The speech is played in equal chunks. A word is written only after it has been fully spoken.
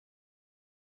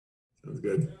Sounds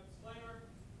good.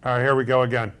 All right, here we go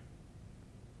again.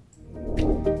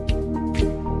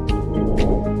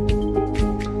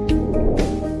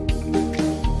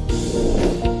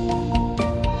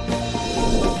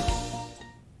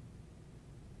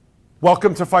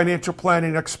 Welcome to Financial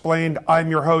Planning Explained. I'm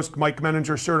your host, Mike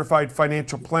Menninger, certified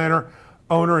financial planner,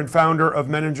 owner and founder of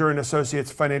Menninger and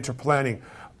Associates Financial Planning.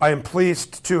 I am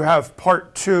pleased to have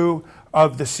part two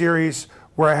of the series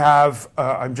where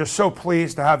I'm just so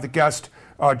pleased to have the guest,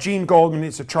 Gene Goldman.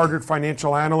 He's a chartered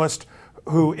financial analyst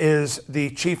who is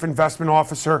the chief investment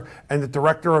officer and the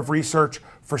director of research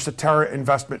for Cetera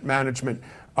Investment Management.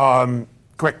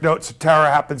 Quick note,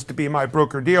 Cetera happens to be my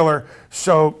broker-dealer,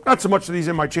 so not so much that he's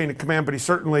in my chain of command, but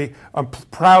I'm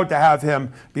proud to have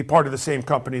him be part of the same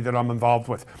company that I'm involved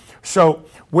with. So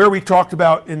where we talked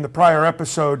about in the prior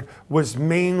episode was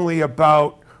mainly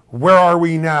about where are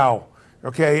we now,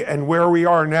 okay? And where we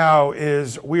are now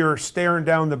is we are staring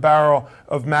down the barrel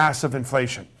of massive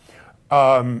inflation.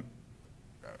 Again,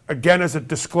 as a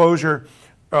disclosure,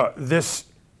 this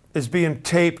is being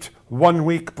taped 1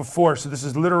 week before. So this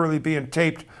is literally being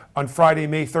taped on Friday,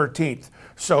 May 13th.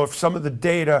 So if some of the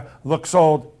data looks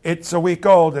old, it's a week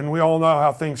old, and we all know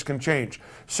how things can change.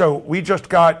 So we just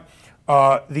got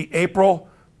the April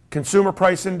consumer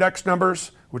price index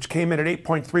numbers, which came in at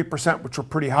 8.3%, which were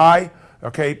pretty high.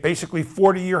 Okay, basically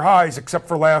 40-year highs except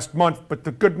for last month. But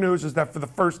the good news is that for the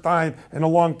first time in a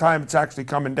long time, it's actually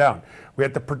coming down. We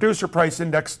had the producer price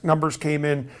index numbers came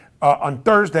in on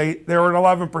Thursday. They were at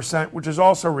 11%, which is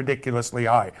also ridiculously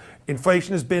high.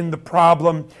 Inflation has been the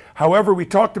problem. However, we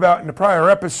talked about in the prior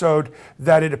episode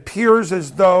that it appears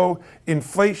as though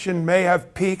inflation may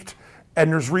have peaked,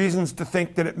 and there's reasons to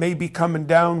think that it may be coming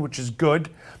down, which is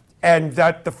good, and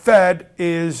that the Fed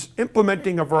is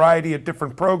implementing a variety of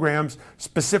different programs,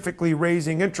 specifically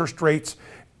raising interest rates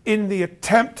in the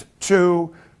attempt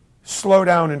to slow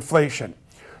down inflation.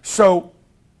 So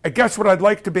I guess what I'd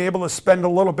like to be able to spend a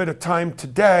little bit of time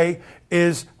today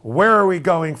is where are we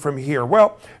going from here?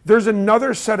 Well, there's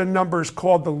another set of numbers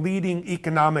called the leading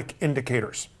economic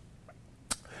indicators.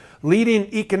 Leading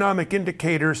economic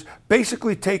indicators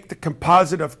basically take the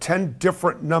composite of 10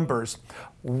 different numbers.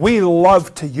 We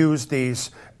love to use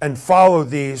these and follow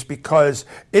these because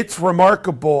it's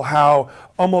remarkable how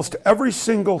almost every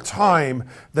single time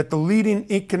that the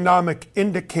leading economic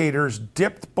indicators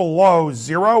dipped below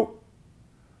zero,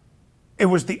 it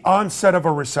was the onset of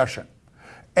a recession.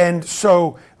 And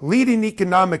so leading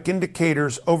economic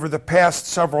indicators over the past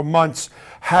several months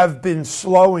have been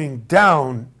slowing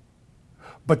down,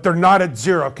 but they're not at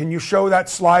zero. Can you show that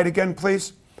slide again,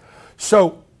 please?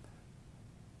 So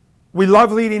we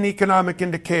love leading economic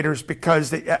indicators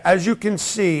because as you can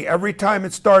see, every time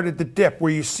it started to dip,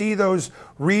 where you see those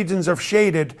regions of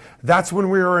shaded, that's when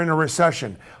we were in a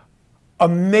recession.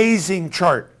 Amazing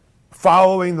chart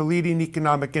following the leading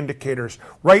economic indicators.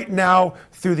 Right now,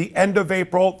 through the end of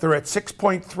April, they're at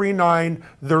 6.39.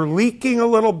 They're leaking a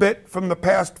little bit from the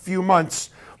past few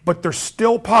months, but they're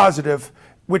still positive,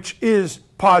 which is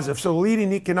positive. So the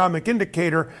leading economic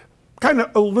indicator kind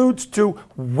of alludes to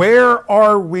where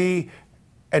are we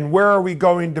and where are we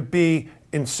going to be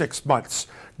in 6 months.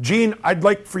 Gene, I'd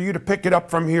like for you to pick it up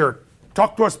from here.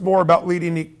 Talk to us more about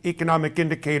leading economic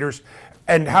indicators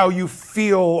and how you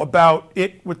feel about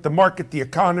it with the market, the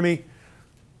economy.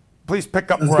 Please pick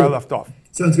up where I left off.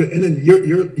 Sounds good. And then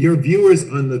your viewers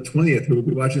on the 20th, who will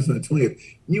be watching this on the 20th,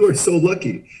 you are so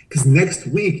lucky because next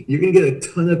week you're going to get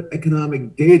a ton of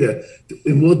economic data,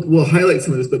 and we'll highlight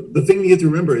some of this. But the thing you have to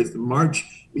remember is the March.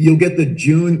 You'll get the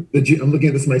June. I'm looking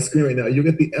at this on my screen right now. You'll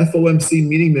get the FOMC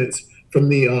meeting minutes from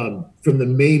the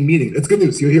May meeting. That's good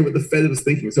news. You'll hear what the Fed was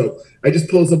thinking. So I just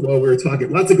pulled this up while we were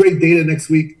talking. Lots of great data next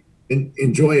week. And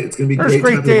enjoy it. It's going to be There's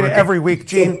great data every week,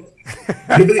 Gene.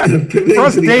 For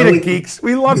us data geeks,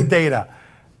 we love data.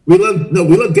 We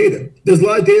love data. There's a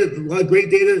lot of data, a lot of great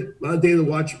data, a lot of data to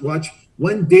watch.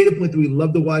 One data point that we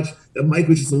love to watch that Mike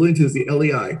was just alluding to is the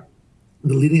LEI,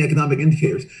 the leading economic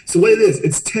indicators. So what it is,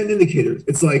 it's 10 indicators.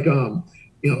 It's like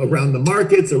around the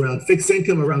markets, around fixed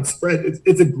income, around spread.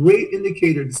 It's a great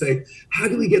indicator to say, how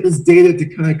do we get this data to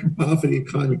kind of compile for the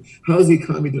economy? How is the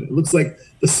economy doing? It looks like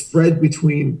the spread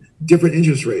between different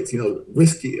interest rates,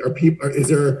 risky.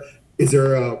 Is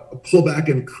there a pullback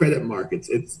in credit markets?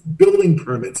 It's building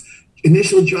permits,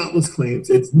 initial jobless claims.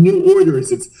 It's new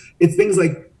orders. It's things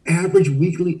like average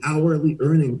weekly hourly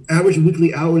earning, average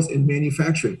weekly hours in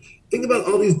manufacturing. Think about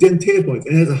all these data points,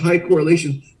 and it has a high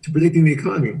correlation to predicting the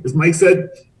economy. As Mike said,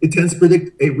 it tends to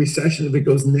predict a recession if it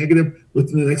goes negative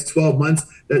within the next 12 months.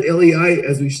 That LEI,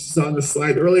 as we saw on the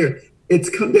slide earlier, it's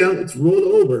come down, it's rolled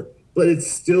over. but it's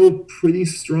still pretty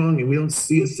strong, and we don't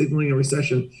see it signaling a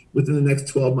recession within the next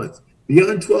 12 months.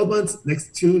 Beyond 12 months,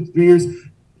 next 2-3 years,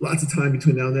 lots of time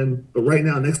between now and then. But right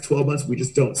now, next 12 months, we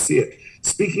just don't see it.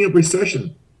 Speaking of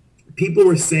recession, people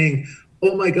were saying,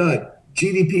 oh my God,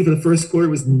 GDP for the first quarter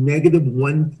was negative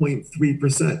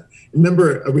 1.3%.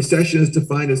 Remember, a recession is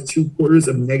defined as 2 quarters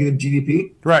of negative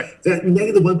GDP. Right. That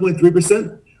negative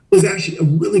 1.3% was actually a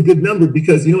really good number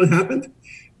because you know what happened?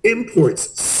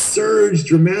 Imports surged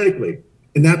dramatically,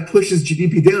 and that pushes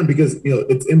GDP down because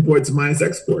it's imports minus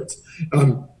exports.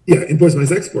 Imports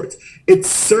minus exports. It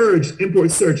surged,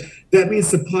 imports surged. That means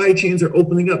supply chains are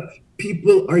opening up.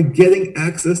 People are getting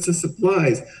access to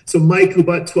supplies. So Mike, who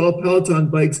bought 12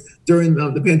 Peloton bikes during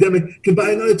the pandemic, can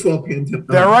buy another 12 Peloton.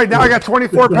 They're right now. I got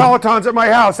 24 Pelotons at my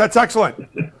house. That's excellent.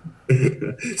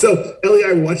 So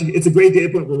LEI, we're watching. It's a great data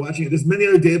point. We're watching it. There's many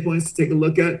other data points to take a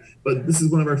look at, but this is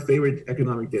one of our favorite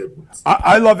economic data points.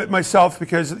 I love it myself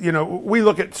because we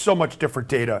look at so much different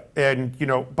data, and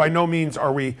by no means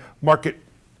are we market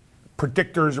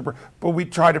predictors, but we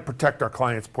try to protect our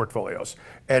clients' portfolios.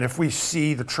 And if we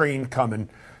see the train coming,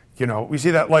 we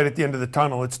see that light at the end of the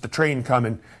tunnel. It's the train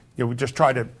coming. We just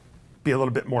try to be a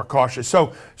little bit more cautious.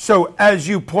 So as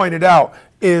you pointed out,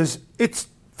 it's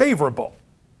favorable.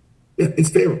 Yeah, it's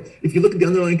favorable. If you look at the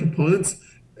underlying components,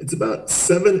 it's about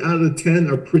 7 out of the 10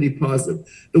 are pretty positive.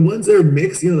 The ones that are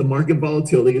mixed, the market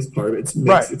volatility is part of it. It's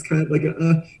mixed. Right. It's kind of like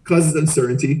causes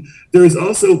uncertainty. There is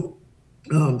also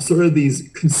sort of these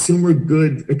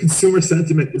consumer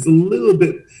sentiment is a little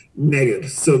bit negative.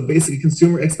 So basically,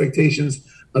 consumer expectations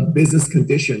of business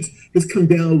conditions has come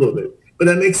down a little bit. But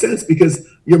that makes sense because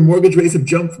your mortgage rates have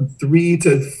jumped from 3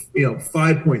 to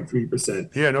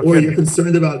 5.3%. Yeah, no or kidding. You're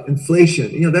concerned about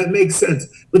inflation. That makes sense.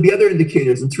 But the other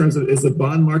indicators in terms of, is the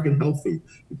bond market healthy?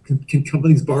 Can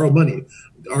companies borrow money?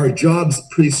 Are jobs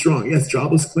pretty strong? Yes,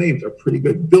 jobless claims are pretty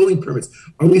good. Building permits.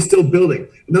 Are we still building?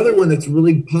 Another one that's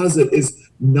really positive is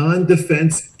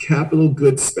non-defense capital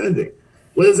goods spending.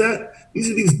 What is that? These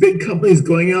are these big companies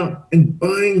going out and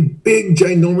buying big,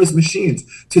 ginormous machines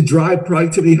to drive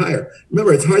productivity higher.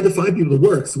 Remember, it's hard to find people to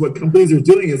work. So what companies are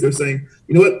doing is they're saying,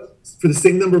 you know what, for the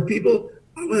same number of people,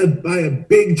 I want to buy a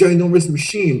big, ginormous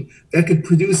machine that could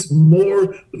produce more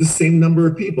with the same number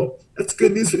of people. That's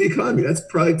good news for the economy. That's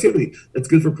productivity. That's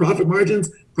good for profit margins.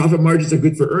 Profit margins are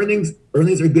good for earnings.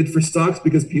 Earnings are good for stocks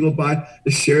because people buy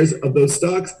the shares of those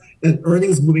stocks. And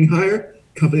earnings moving higher,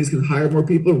 companies can hire more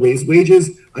people, raise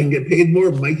wages. I can get paid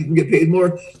more. Mike, you can get paid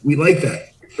more. We like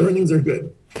that. Earnings are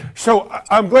good. So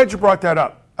I'm glad you brought that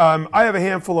up. I have a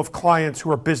handful of clients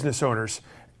who are business owners,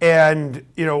 and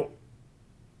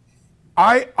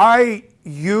I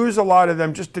use a lot of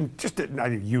them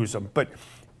not use them, but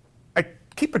I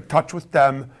keep in touch with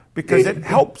them because it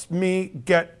helps me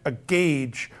get a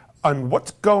gauge on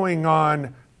what's going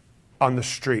on the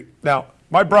street. Now,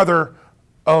 my brother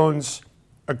owns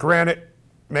a granite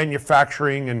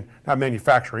manufacturing, and not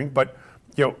manufacturing, but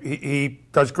he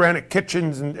does granite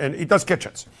kitchens and he does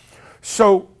kitchens.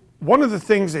 So one of the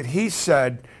things that he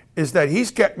said is that he's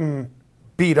getting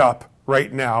beat up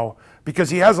right now because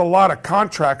he has a lot of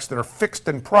contracts that are fixed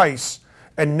in price,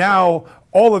 and now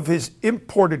all of his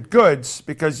imported goods,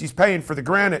 because he's paying for the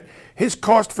granite, his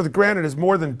cost for the granite is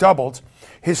more than doubled.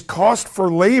 His cost for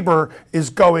labor is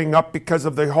going up because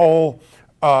of the whole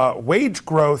wage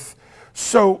growth.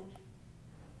 So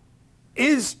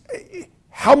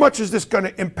how much is this going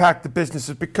to impact the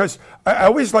businesses? Because I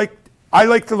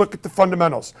like to look at the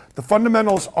fundamentals. The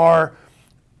fundamentals are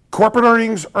corporate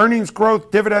earnings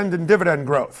growth, dividend, and dividend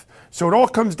growth. So it all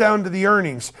comes down to the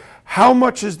earnings. How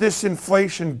much is this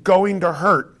inflation going to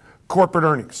hurt corporate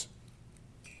earnings?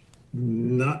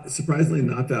 Not surprisingly,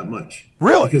 not that much.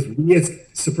 Really? Because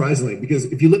surprisingly, because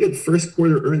if you look at first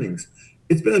quarter earnings,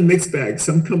 it's been a mixed bag.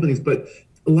 Some companies, but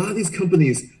a lot of these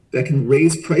companies that can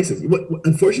raise prices.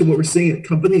 Unfortunately, what we're seeing at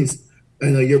companies, I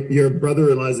know your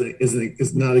brother-in-law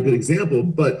is not a good example,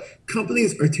 but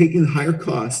companies are taking higher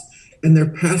costs and they're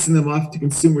passing them off to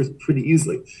consumers pretty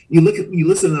easily. I can't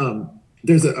really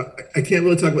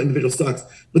talk about individual stocks,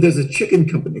 but there's a chicken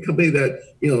company, a company that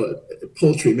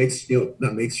poultry makes,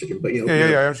 not makes chicken, but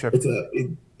it's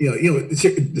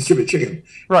distribute chicken,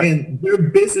 right? And their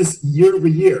business year over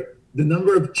year, the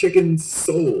number of chickens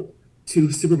sold to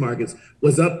supermarkets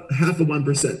was up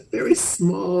 0.5%. Very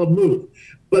small move.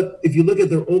 But if you look at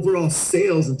their overall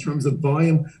sales in terms of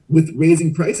volume with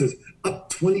raising prices,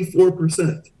 up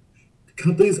 24%.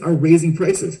 Companies are raising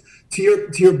prices. To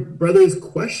your brother's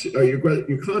question or your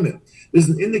comment, there's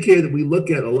an indicator that we look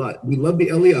at a lot. We love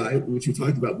the LEI, which we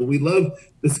talked about, but we love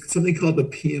something called the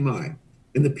PMI.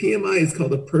 And the PMI is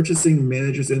called the Purchasing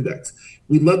Managers Index.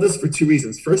 We love this for two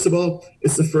reasons. First of all,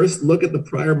 it's the first look at the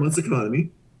prior month's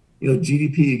economy. You know,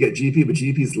 GDP, you get GDP, but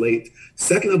GDP is late.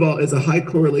 Second of all, it's a high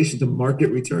correlation to market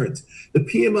returns. The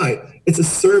PMI, it's a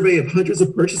survey of hundreds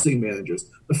of purchasing managers,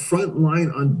 the front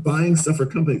line on buying stuff for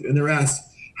companies. And they're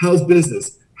asked, how's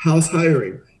business? How's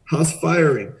hiring? How's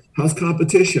firing? How's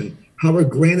competition? How are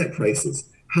granite prices?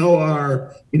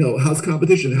 How's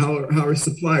competition? How are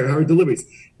supplier? How are deliveries?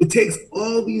 It takes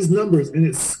all these numbers and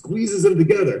it squeezes them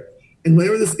together. And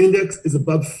whenever this index is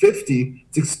above 50,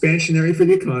 it's expansionary for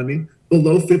the economy.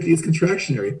 Below 50 is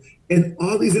contractionary. And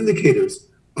all these indicators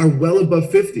are well above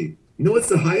 50. You know what's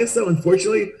the highest, though,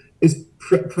 unfortunately, is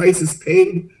prices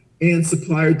paid and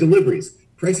supplier deliveries.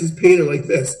 Prices paid are like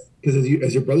this, because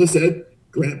as your brother said,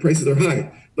 granite prices are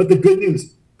high. But the good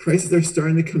news, prices are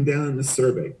starting to come down in this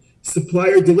survey.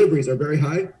 Supplier deliveries are very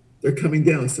high. They're coming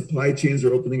down. Supply chains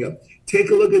are opening up.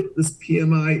 Take a look at this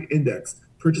PMI index,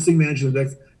 Purchasing Management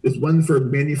Index. There's one for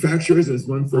manufacturers and there's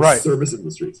one for service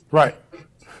industries. Right.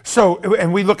 So,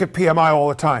 and we look at PMI all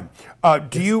the time.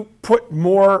 Do you put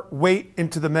more weight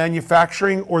into the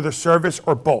manufacturing or the service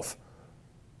or both?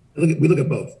 We look at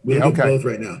both. We look at both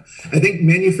right now. I think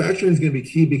manufacturing is going to be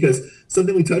key because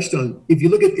something we touched on, if you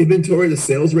look at inventory to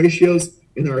sales ratios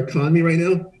in our economy right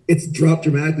now, it's dropped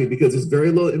dramatically because there's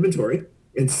very low inventory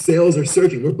and sales are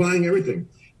surging. We're buying everything.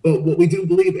 But what we do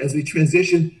believe as we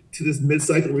transition to this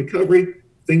mid-cycle recovery,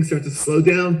 things start to slow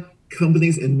down.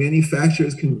 Companies and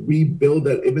manufacturers can rebuild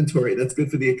that inventory. That's good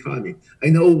for the economy. I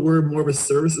know we're more of a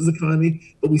services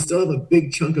economy, but we still have a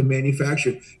big chunk of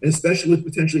manufacturing. And especially with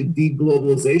potentially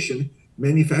deglobalization,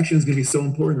 manufacturing is going to be so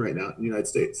important right now in the United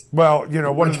States. Well, you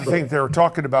know, one of the things they were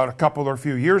talking about a couple or a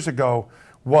few years ago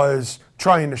was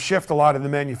trying to shift a lot of the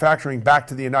manufacturing back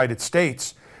to the United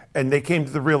States. And they came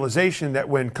to the realization that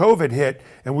when COVID hit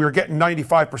and we were getting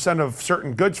 95% of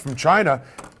certain goods from China,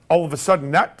 all of a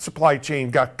sudden that supply chain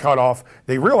got cut off.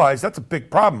 They realized that's a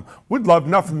big problem. We'd love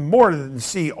nothing more than to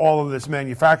see all of this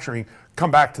manufacturing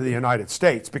come back to the United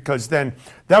States, because then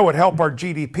that would help our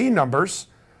GDP numbers,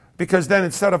 because then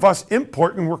instead of us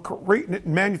importing, we're creating it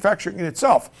and manufacturing it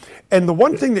itself. And the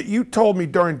one thing that you told me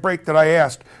during break that I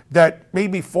asked that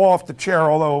made me fall off the chair,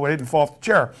 although I didn't fall off the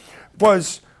chair,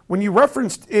 was when you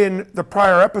referenced in the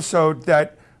prior episode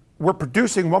that we're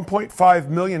producing 1.5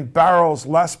 million barrels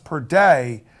less per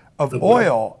day of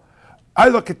oil. I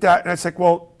look at that and I say,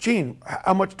 well, Gene,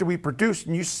 how much do we produce?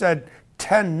 And you said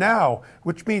 10 now,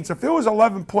 which means if it was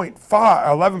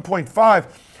 11.5,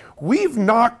 we've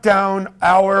knocked down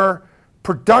our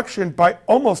production by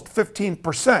almost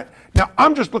 15%. Now,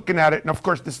 I'm just looking at it, and of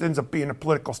course this ends up being a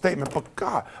political statement, but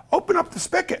God, open up the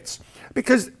spigots.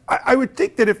 Because I would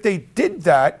think that if they did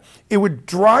that, it would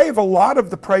drive a lot of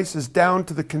the prices down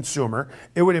to the consumer.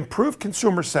 It would improve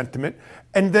consumer sentiment.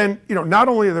 And then, you know, not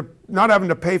only are they not having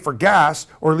to pay for gas,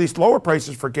 or at least lower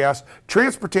prices for gas,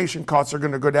 transportation costs are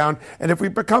going to go down. And if we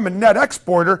become a net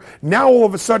exporter, now all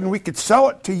of a sudden we could sell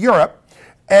it to Europe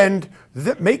and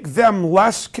make them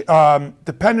less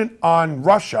dependent on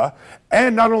Russia.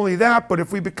 And not only that, but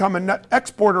if we become a net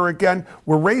exporter again,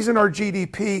 we're raising our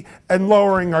GDP and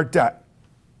lowering our debt.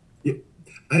 Yeah.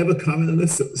 I have a comment on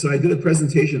this. So I did a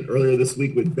presentation earlier this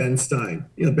week with Ben Stein.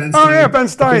 You know, Ben Stein. Oh, yeah, Ben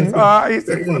Stein.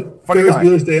 Funny guy.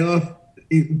 Ferris Day Off.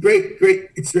 Great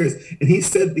experience. And he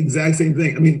said the exact same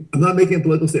thing. I mean, I'm not making a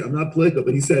political statement. I'm not political,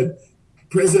 but he said,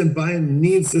 President Biden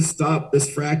needs to stop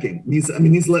this fracking. Needs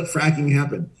to let fracking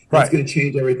happen. That's going to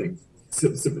change everything.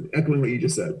 So echoing what you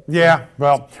just said. Yeah,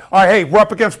 well, all right, hey, we're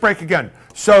up against break again.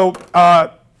 So,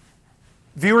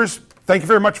 viewers, thank you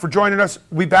very much for joining us.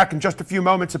 We'll be back in just a few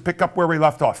moments to pick up where we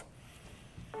left off.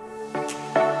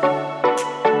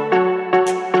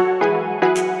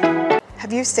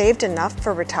 Have you saved enough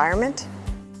for retirement?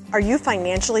 Are you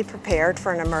financially prepared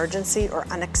for an emergency or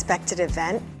unexpected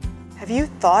event? Have you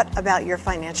thought about your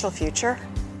financial future?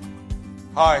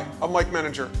 Hi, I'm Mike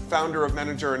Menninger, founder of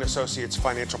Menninger & Associates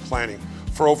Financial Planning.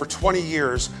 For over 20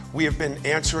 years, we have been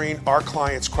answering our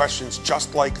clients' questions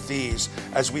just like these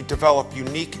as we develop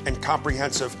unique and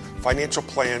comprehensive financial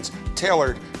plans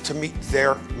tailored to meet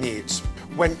their needs.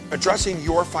 When addressing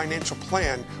your financial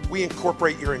plan, we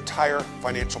incorporate your entire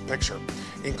financial picture,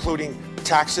 including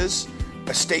taxes,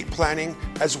 estate planning,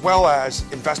 as well as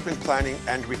investment planning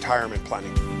and retirement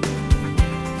planning.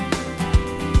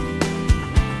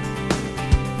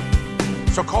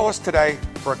 So call us today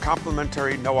for a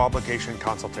complimentary, no-obligation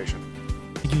consultation.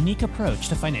 A unique approach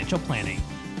to financial planning.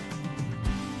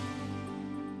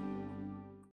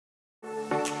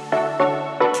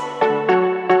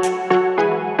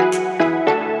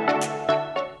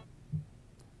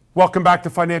 Welcome back to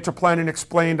Financial Planning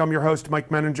Explained. I'm your host, Mike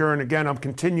Menninger, and again, I'm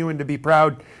continuing to be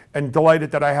proud and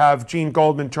delighted that I have Gene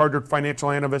Goldman, Chartered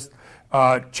Financial Analyst,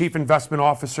 Chief Investment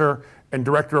Officer, and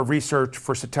Director of Research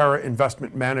for Cetera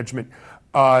Investment Management.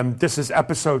 This is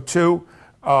episode 2.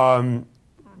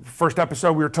 First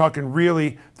episode, we were talking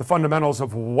really the fundamentals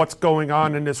of what's going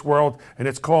on in this world, and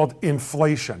it's called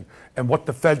inflation and what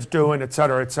the Fed's doing, et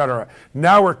cetera, et cetera.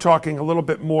 Now we're talking a little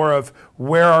bit more of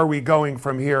where are we going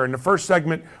from here. In the first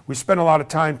segment, we spent a lot of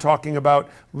time talking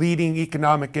about leading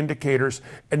economic indicators,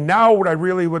 and now what I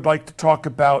really would like to talk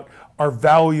about are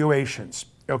valuations,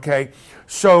 okay?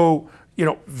 So,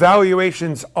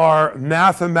 valuations are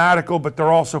mathematical, but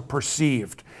they're also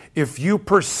perceived. If you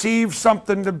perceive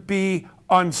something to be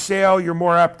on sale, you're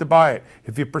more apt to buy it.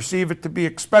 If you perceive it to be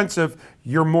expensive,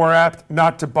 you're more apt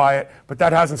not to buy it. But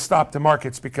that hasn't stopped the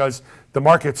markets because the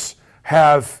markets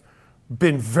have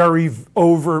been arguably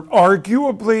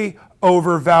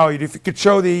overvalued. If you could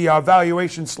show the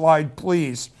valuation slide,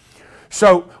 please.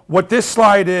 So what this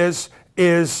slide is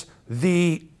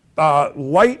the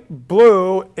light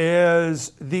blue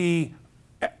is the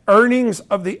earnings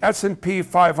of the S&P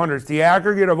 500. It's the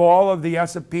aggregate of all of the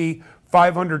S&P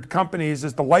 500 companies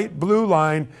is the light blue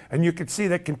line, and you can see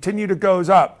that goes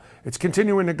up. It's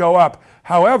continuing to go up.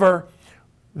 However,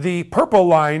 the purple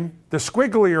line, the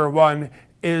squigglier one,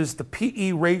 is the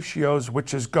PE ratios,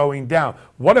 which is going down.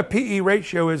 What a PE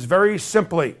ratio is, very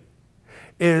simply,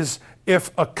 is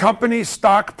if a company's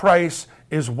stock price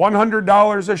is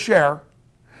 $100 a share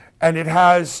and it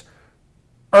has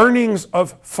earnings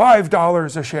of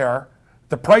 $5 a share,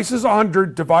 the price is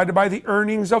 100 divided by the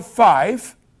earnings of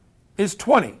 5 is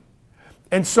 20.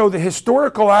 And so the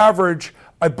historical average,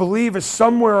 I believe, is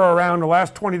somewhere around the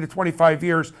last 20 to 25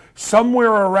 years, somewhere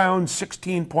around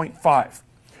 16.5.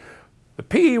 The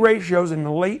PE ratios in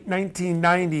the late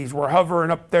 1990s were hovering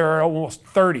up there at almost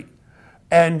 30.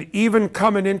 And even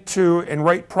coming into and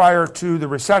right prior to the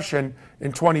recession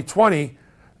in 2020,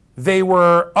 they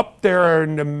were up there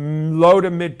in the low to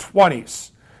mid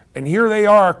 20s. And here they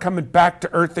are coming back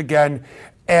to earth again.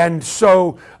 And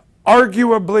so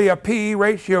arguably a PE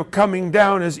ratio coming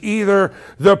down is either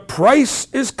the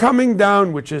price is coming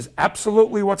down, which is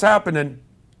absolutely what's happening,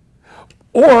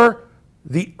 or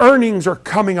the earnings are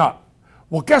coming up.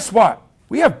 Well, guess what?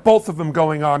 We have both of them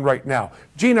going on right now.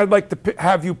 Gene, I'd like to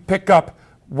have you pick up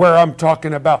where I'm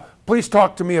talking about. Please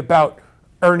talk to me about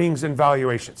earnings and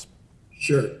valuations.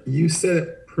 Sure. You said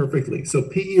it perfectly. So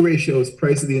PE ratio is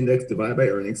price of the index divided by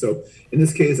earnings. So in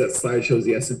this case, that slide shows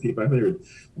the S&P 500.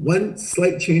 One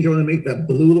slight change I want to make, that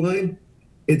blue line,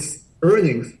 it's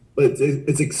earnings, but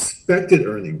it's expected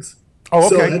earnings. Oh, okay.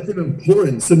 So that's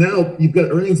important. So now you've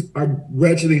got earnings are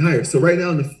ratcheting higher. So right now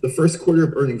in the first quarter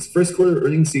of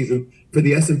earnings season for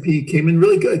the S&P came in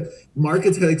really good.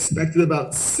 Markets had expected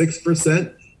about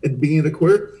 6% at the beginning of the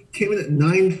quarter, came in at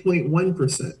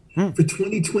 9.1%. For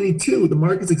 2022, the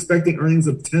market's expecting earnings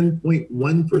of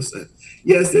 10.1%.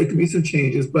 Yes, there could be some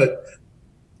changes, but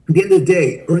at the end of the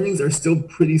day, earnings are still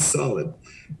pretty solid.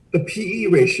 The PE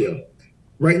ratio,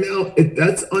 right now,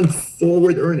 that's on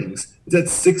forward earnings. It's at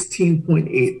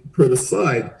 16.8 per the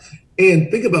slide.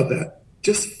 And think about that.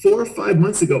 Just 4 or 5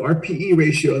 months ago, our PE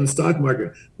ratio in the stock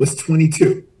market was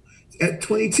 22. At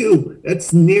 22,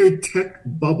 that's near tech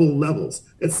bubble levels.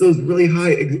 That's those really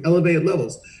high, elevated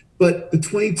levels. But the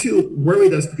 22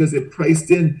 worried us because it priced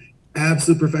in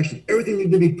absolute perfection. Everything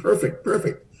needed to be perfect.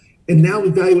 And now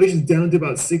with valuations down to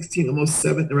about 16, almost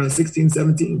 7, around 16,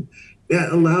 17,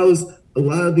 that allows a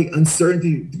lot of the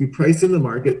uncertainty to be priced in the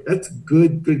market. That's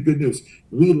good news.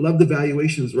 We love the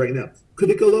valuations right now.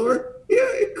 Could it go lower? Yeah,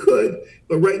 it could.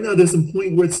 But right now, there's some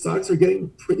point where stocks are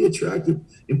getting pretty attractive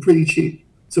and pretty cheap.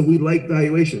 So we like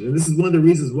valuation. And this is one of the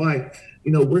reasons why,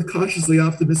 we're cautiously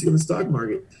optimistic in the stock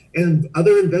market. And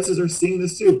other investors are seeing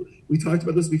this too. We talked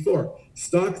about this before.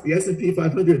 Stocks, the S&P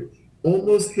 500,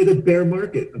 almost hit a bear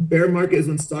market. A bear market is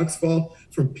when stocks fall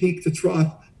from peak to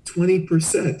trough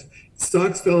 20%.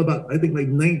 Stocks fell about, I think, like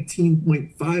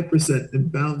 19.5%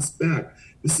 and bounced back.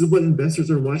 This is what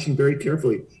investors are watching very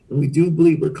carefully. And we do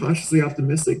believe, we're cautiously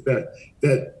optimistic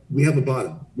that we have a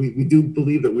bottom. We do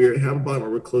believe that we have a bottom, or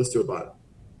we're close to a bottom.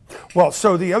 Well,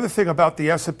 so the other thing about the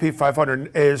S&P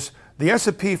 500 is the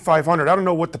S&P 500, I don't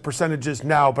know what the percentage is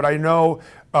now, but I know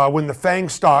when the FANG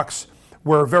stocks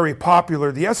were very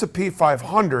popular, the S&P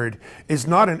 500 is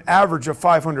not an average of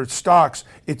 500 stocks.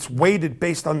 It's weighted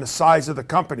based on the size of the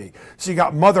company. So you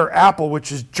got Mother Apple,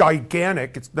 which is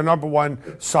gigantic. It's the number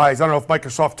one size. I don't know if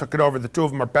Microsoft took it over. The two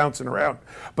of them are bouncing around.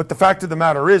 But the fact of the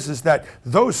matter is that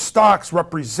those stocks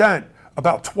represent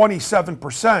about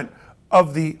 27%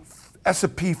 of the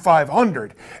S&P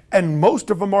 500, and most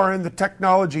of them are in the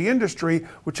technology industry,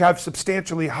 which have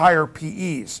substantially higher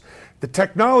PEs. The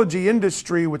technology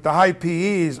industry with the high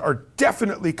PEs are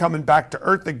definitely coming back to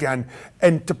earth again.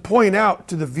 And to point out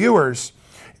to the viewers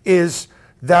is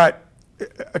that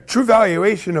a true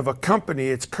valuation of a company,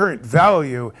 its current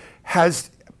value, has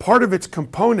part of its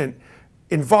component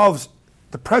involves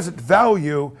the present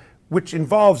value, which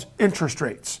involves interest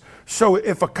rates. So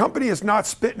if a company is not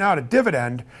spitting out a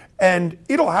dividend, and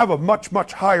it'll have a much,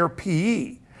 much higher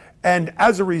PE. And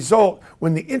as a result,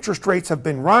 when the interest rates have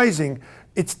been rising,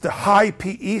 it's the high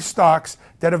PE stocks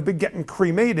that have been getting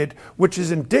cremated, which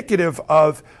is indicative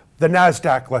of the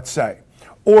NASDAQ, let's say.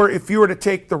 Or if you were to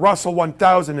take the Russell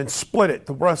 1000 and split it,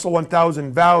 the Russell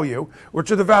 1000 value, which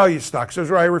are the value stocks,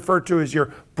 those are what I refer to as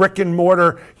your brick and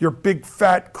mortar, your big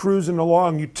fat cruising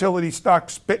along utility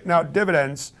stocks spitting out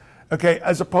dividends, okay,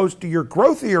 as opposed to your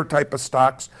growthier type of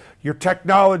stocks, your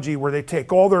technology where they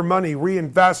take all their money,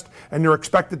 reinvest, and they're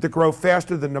expected to grow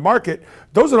faster than the market.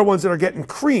 Those are the ones that are getting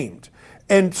creamed.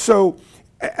 And so,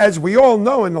 as we all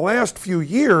know, in the last few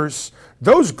years,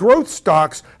 those growth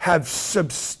stocks have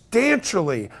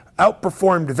substantially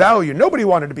outperformed value. Nobody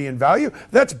wanted to be in value.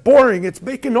 That's boring. It's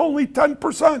making only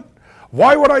 10%.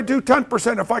 Why would I do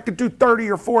 10% if I could do 30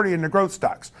 or 40 in the growth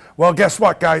stocks? Well, guess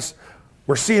what, guys?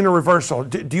 We're seeing a reversal.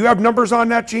 Do you have numbers on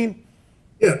that, Gene?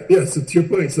 Yeah. So to your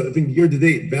point, so I think year to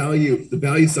date the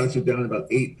value stocks are down about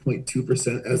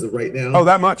 8.2% as of right now. Oh,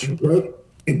 that much?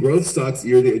 And growth stocks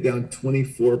year to date are down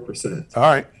 24%. All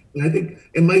right. And I think,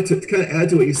 and Mike, to kind of add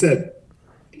to what you said,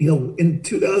 in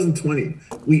 2020,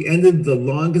 we ended the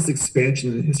longest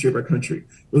expansion in the history of our country.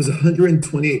 It was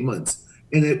 128 months.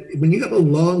 And when you have a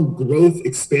long growth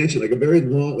expansion, like a very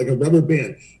long, like a rubber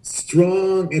band,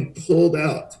 strong and pulled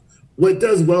out, what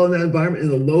does well in that environment,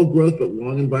 in a low growth but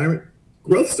long environment?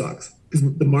 Growth stocks.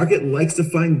 Because the market likes to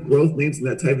find growth names in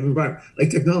that type of environment, like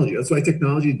technology. That's why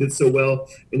technology did so well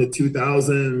in the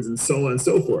 2000s and so on and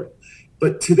so forth.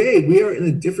 But today, we are in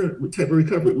a different type of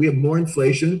recovery. We have more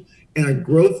inflation, and our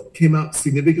growth came out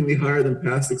significantly higher than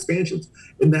past expansions.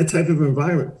 In that type of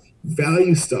environment,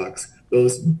 value stocks,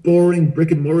 those boring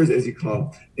brick and mortars, as you call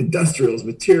them, industrials,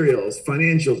 materials,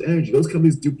 financials, energy, those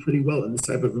companies do pretty well in this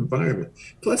type of environment.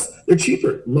 Plus, they're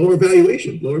cheaper, lower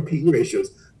valuation, lower PE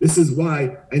ratios. This is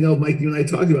why, I know, Mike, you and I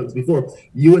talked about this before.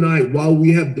 You and I, while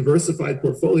we have diversified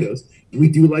portfolios, we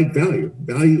do like value.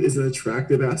 Value is an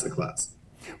attractive asset class.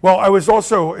 Well,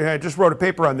 I just wrote a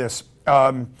paper on this.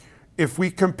 If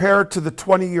we compare to the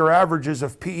 20-year averages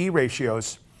of PE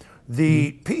ratios,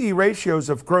 the PE ratios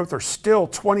of growth are still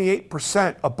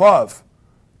 28% above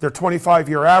their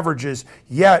 25-year averages,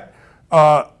 yet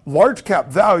large cap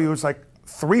value is like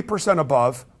 3%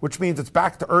 above, which means it's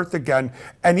back to earth again.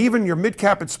 And even your mid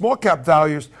cap and small cap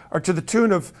values are to the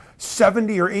tune of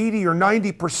 70 or 80 or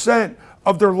 90%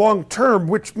 of their long term,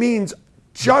 which means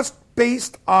just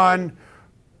based on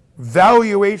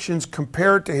valuations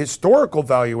compared to historical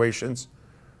valuations,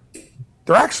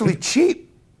 they're actually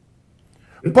cheap.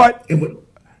 But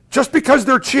just because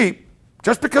they're cheap,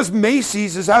 just because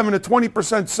Macy's is having a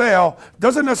 20% sale,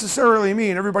 doesn't necessarily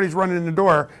mean everybody's running in the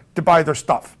door to buy their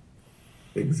stuff.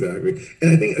 Exactly.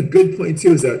 And I think a good point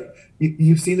too is that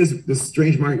you've seen this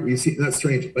strange market where you've seen, not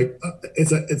strange, like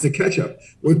it's a catch up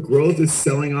where growth is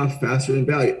selling off faster than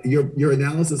value. Your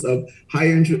analysis of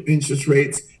higher interest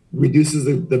rates reduces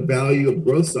the value of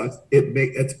growth stocks.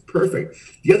 It's perfect.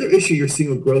 The other issue you're seeing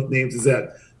with growth names is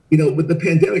that, with the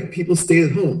pandemic, people stayed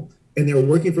at home and they're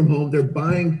working from home. They're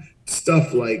buying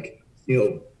stuff like,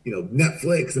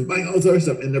 Netflix and buying all this other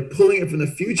stuff, and they're pulling it from the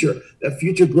future, that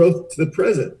future growth to the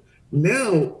present.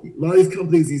 Now, a lot of these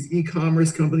companies, these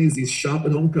e-commerce companies, these shop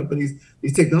at home companies,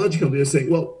 these technology companies are saying,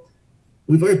 well,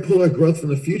 we've already pulled our growth from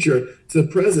the future to the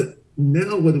present.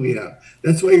 Now what do we have?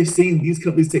 That's why you're seeing these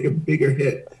companies take a bigger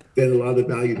hit than a lot of the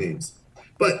value names.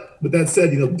 But with that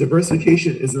said,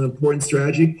 diversification is an important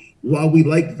strategy. While we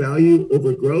like value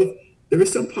over growth, there are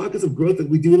some pockets of growth that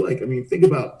we do like. I mean, think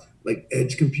about like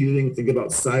edge computing, think about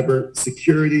cyber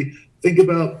security, think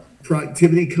about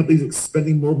productivity companies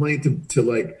spending more money to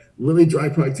like really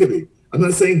drive productivity. I'm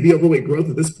not saying be overweight growth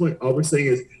at this point. All we're saying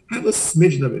is have a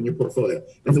smidgen of it in your portfolio.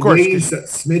 And the way you set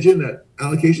smidgen, that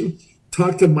allocation,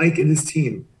 talk to Mike and his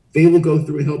team. They will go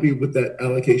through and help you with that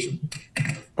allocation.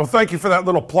 Well, thank you for that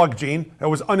little plug, Gene. That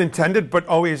was unintended, but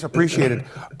always appreciated.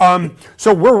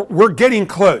 So we're getting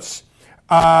close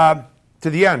to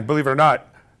the end, believe it or not.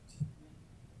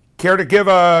 Care to give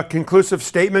a conclusive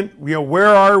statement? Where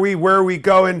are we? Where are we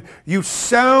going? You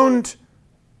sound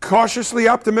cautiously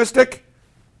optimistic.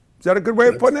 Is that a good way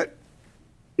of putting it?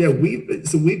 Yeah, we've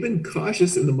been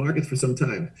cautious in the markets for some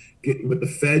time, with the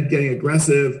Fed getting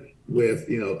aggressive, with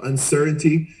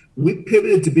uncertainty, we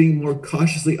pivoted to being more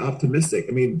cautiously optimistic.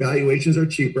 I mean, valuations are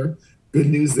cheaper. Good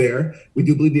news there. We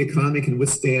do believe the economy can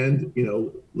withstand,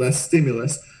 less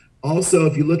stimulus. Also,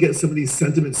 if you look at some of these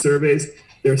sentiment surveys,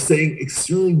 they're saying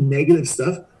extremely negative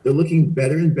stuff. They're looking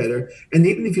better and better. And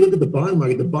even if you look at the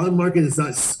bond market is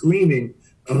not screaming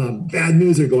bad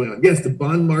news are going on. Yes, the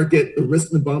bond market, the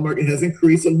risk in the bond market has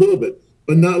increased a little bit,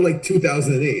 but not like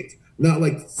 2008, not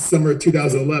like summer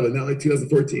 2011, not like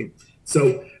 2014.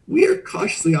 So we are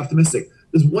cautiously optimistic.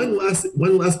 There's one last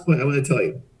point I want to tell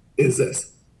you is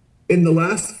this. In the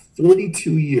last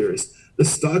 42 years, the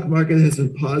stock market has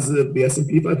been positive. The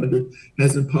S&P 500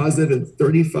 has been positive in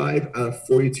 35 out of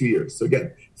 42 years. So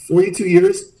again, 42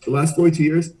 years, the last 42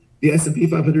 years, the S&P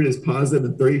 500 is positive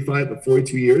in 35 of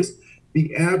 42 years.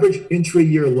 The average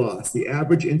intra-year loss, the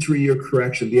average intra-year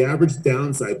correction, the average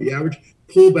downside, the average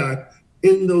pullback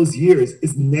in those years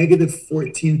is negative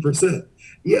 14%.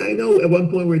 Yeah, I know at one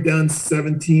point we're down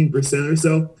 17% or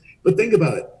so, but think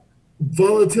about it.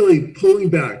 Volatility, pulling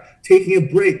back, taking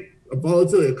a break, a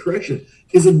volatility, a correction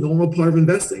is a normal part of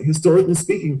investing. Historically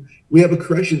speaking, we have a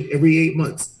correction every 8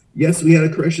 months. Yes, we had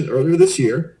a correction earlier this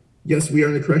year. Yes, we are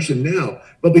in a correction now.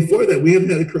 But before that, we haven't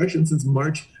had a correction since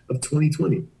March of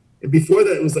 2020. And before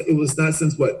that, it was not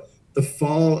since the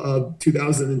fall of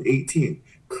 2018.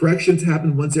 Corrections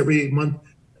happen once every 8 months,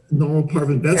 normal part of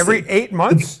investing. Every 8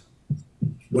 months?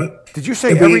 What? Did you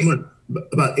say every 8 months?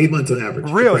 About 8 months on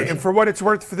average. Really? And for what it's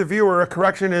worth for the viewer, a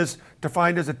correction is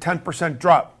defined as a 10%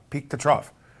 drop, peak to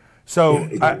trough. So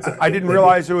yeah, exactly. I didn't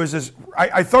realize it was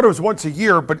I thought it was once a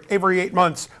year, but every 8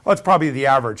 months, well, that's probably the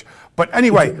average. But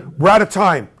anyway, we're out of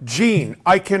time. Gene,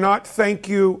 I cannot thank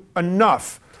you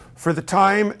enough for the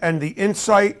time and the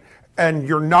insight and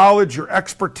your knowledge, your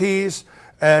expertise,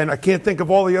 and I can't think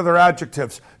of all the other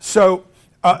adjectives. So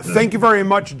thank you very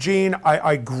much, Gene.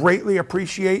 I greatly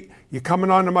appreciate you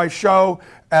coming on to my show,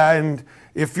 and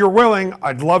if you're willing,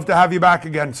 I'd love to have you back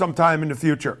again sometime in the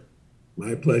future.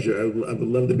 My pleasure. I would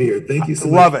love to be here. Thank you so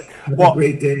much. Love it. Have a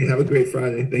great day. Have a great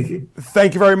Friday. Thank you.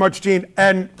 Thank you very much, Gene.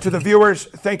 And to the viewers,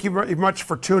 thank you very much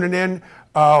for tuning in.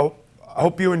 I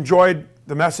hope you enjoyed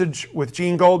the message with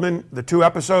Gene Goldman, the 2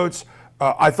 episodes.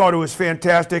 I thought it was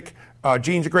fantastic.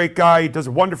 Gene's a great guy. He does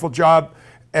a wonderful job.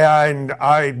 And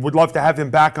I would love to have him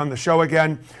back on the show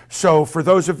again. So for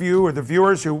those of you or the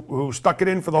viewers who stuck it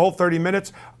in for the whole 30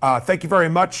 minutes, thank you very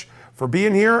much for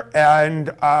being here. And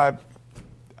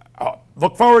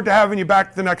look forward to having you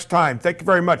back the next time. Thank you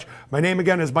very much. My name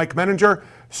again is Mike Menninger,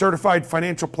 certified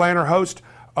financial planner, host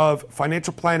of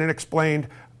Financial Planning Explained.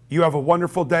 You have a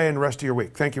wonderful day and the rest of your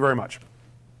week. Thank you very much.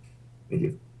 Thank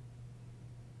you.